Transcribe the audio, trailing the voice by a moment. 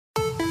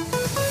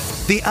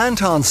The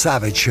Anton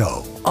Savage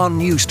Show on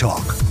News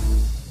Talk.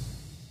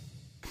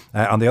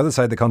 On the other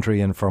side of the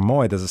country in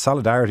Fermoy, there's a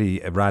solidarity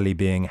rally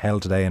being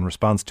held today in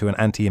response to an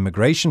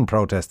anti-immigration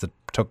protest that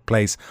took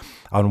place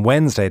on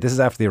Wednesday. This is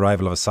after the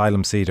arrival of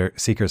asylum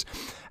seekers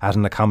at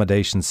an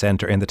accommodation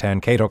centre in the town.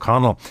 Kate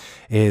O'Connell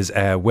is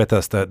with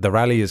us. The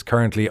rally is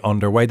currently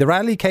underway. The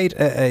rally, Kate,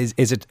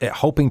 is it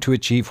hoping to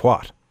achieve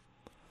what?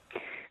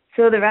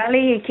 So the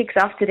rally kicks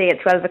off today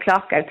at 12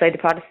 o'clock outside the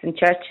Protestant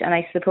church, and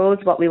I suppose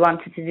what we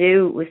wanted to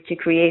do was to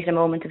create a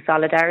moment of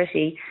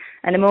solidarity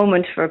and a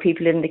moment for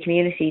people in the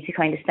community to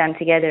kind of stand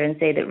together and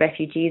say that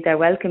refugees are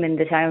welcome in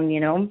the town, you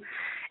know.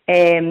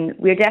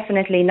 We're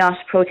definitely not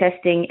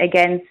protesting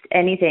against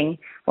anything.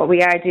 What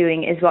we are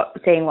doing is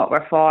saying what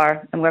we're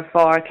for, and we're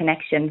for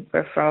connection,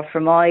 we're for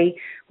Fermoy,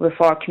 we're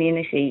for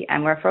community,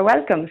 and we're for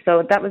welcome.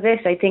 So that was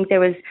it. I think there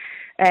was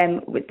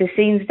with the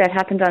scenes that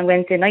happened on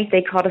Wednesday night,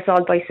 they caught us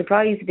all by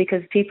surprise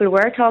because people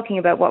were talking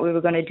about what we were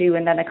going to do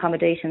when that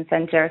accommodation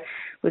centre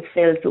was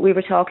filled, but we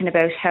were talking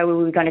about how we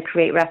were going to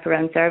create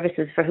wraparound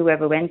services for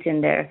whoever went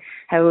in there,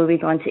 how were we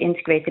going to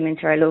integrate them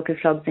into our local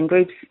clubs and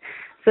groups.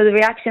 So the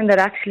reaction that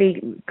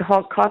actually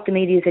caught the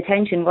media's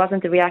attention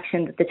wasn't the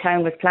reaction that the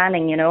town was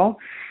planning, you know.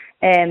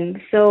 Does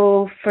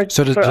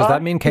that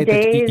mean, Kate,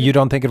 that you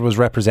don't think it was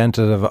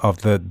representative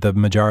of the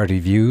majority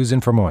views in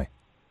Fermoy?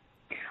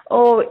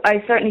 Oh,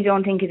 I certainly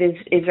don't think it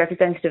is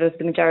representative of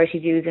the majority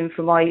views in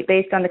Fermoy.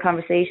 Based on the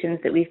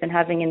conversations that we've been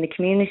having in the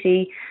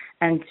community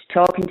and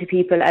talking to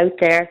people out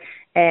there,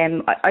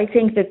 I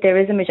think that there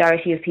is a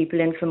majority of people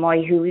in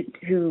Fermoy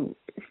who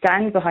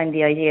stand behind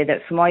the idea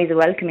that Fermoy is a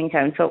welcoming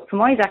town. So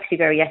Fermoy is actually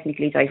very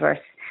ethnically diverse.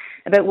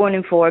 About 1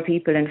 in 4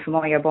 people in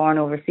Fermoy are born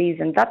overseas,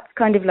 and that's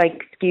kind of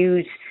like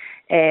skewed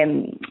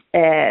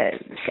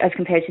as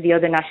compared to the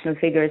other national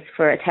figures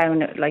for a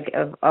town like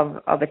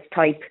of its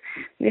type.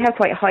 We have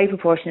quite a high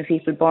proportion of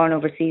people born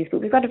overseas,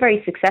 but we've got a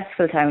very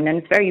successful town and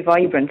it's very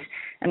vibrant,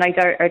 and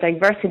our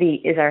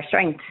diversity is our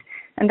strength.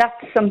 And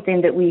that's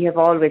something that we have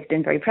always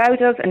been very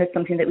proud of, and it's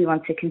something that we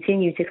want to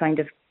continue to kind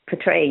of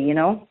portray, you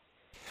know.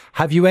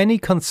 Have you any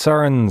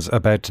concerns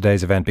about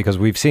today's event? Because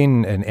we've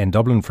seen in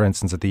Dublin, for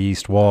instance, at the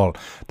East Wall,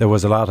 there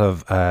was a lot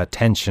of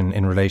tension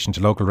in relation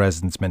to local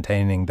residents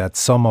maintaining that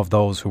some of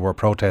those who were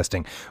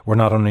protesting were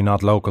not only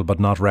not local but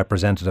not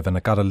representative, and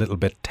it got a little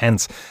bit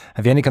tense.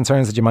 Have you any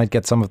concerns that you might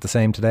get some of the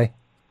same today?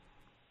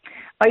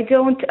 I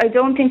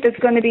don't think there's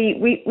going to be.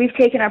 We've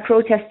taken our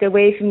protest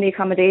away from the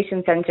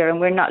accommodation centre, and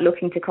we're not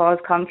looking to cause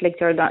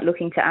conflict or not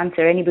looking to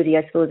answer anybody.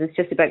 I suppose it's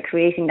just about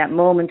creating that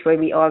moment where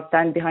we all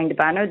stand behind a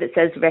banner that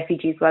says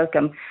refugees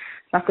welcome.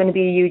 It's not going to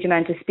be a huge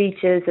amount of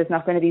speeches. There's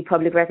not going to be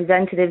public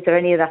representatives or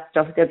any of that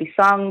stuff. There'll be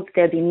songs,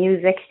 there'll be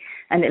music,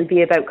 and it'll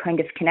be about kind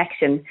of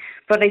connection.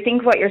 But I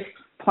think what you're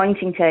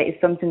pointing to is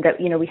something that,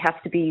 you know, we have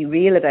to be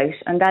real about,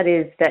 and that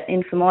is that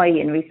in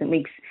Fermoy in recent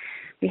weeks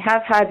we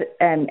have had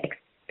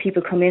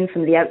people come in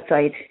from the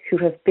outside who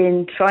have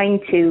been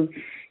trying to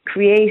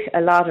create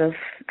a lot of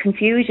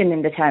confusion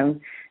in the town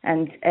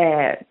and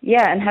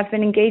have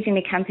been engaging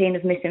in a campaign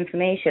of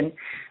misinformation.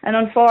 And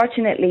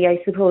unfortunately, I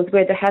suppose,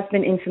 where there has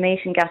been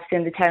information gaps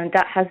in the town,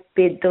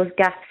 those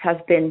gaps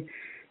have been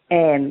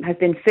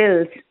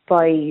filled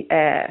by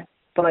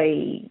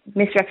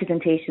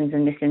misrepresentations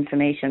and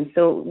misinformation.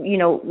 So, you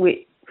know,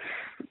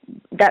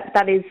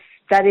 that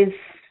is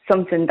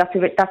something that's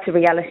a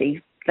reality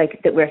like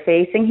that we're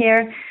facing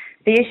here.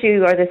 The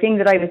issue, or the thing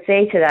that I would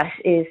say to that,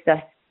 is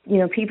that, you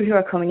know, people who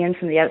are coming in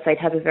from the outside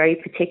have a very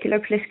particular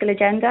political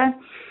agenda,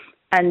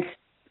 and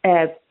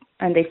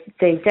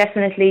they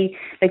definitely,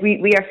 like,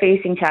 we are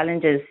facing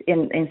challenges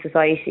in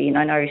society, in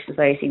Irish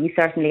society. We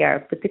certainly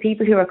are. But the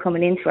people who are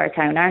coming into our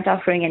town aren't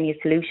offering any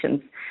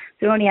solutions.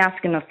 They're only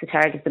asking us to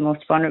target the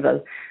most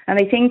vulnerable. And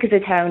I think as a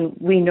town,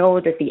 we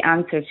know that the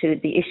answer to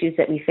the issues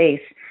that we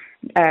face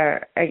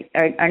are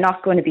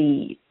not going to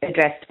be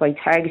addressed by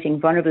targeting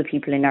vulnerable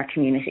people in our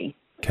community.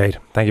 Kate,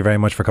 thank you very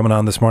much for coming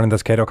on this morning.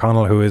 That's Kate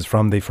O'Connell, who is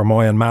from the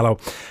Fermoy and Mallow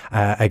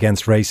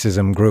Against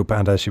Racism group.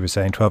 And as she was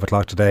saying, 12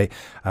 o'clock today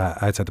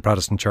outside the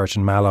Protestant church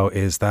in Mallow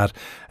is that,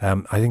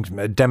 I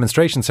think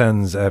demonstration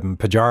sounds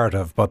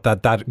pejorative, but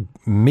that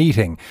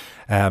meeting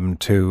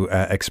to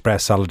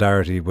express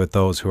solidarity with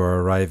those who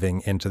are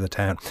arriving into the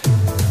town.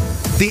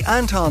 The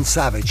Anton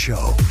Savage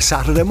Show,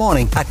 Saturday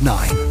morning at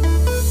 9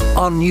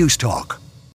 on News Talk.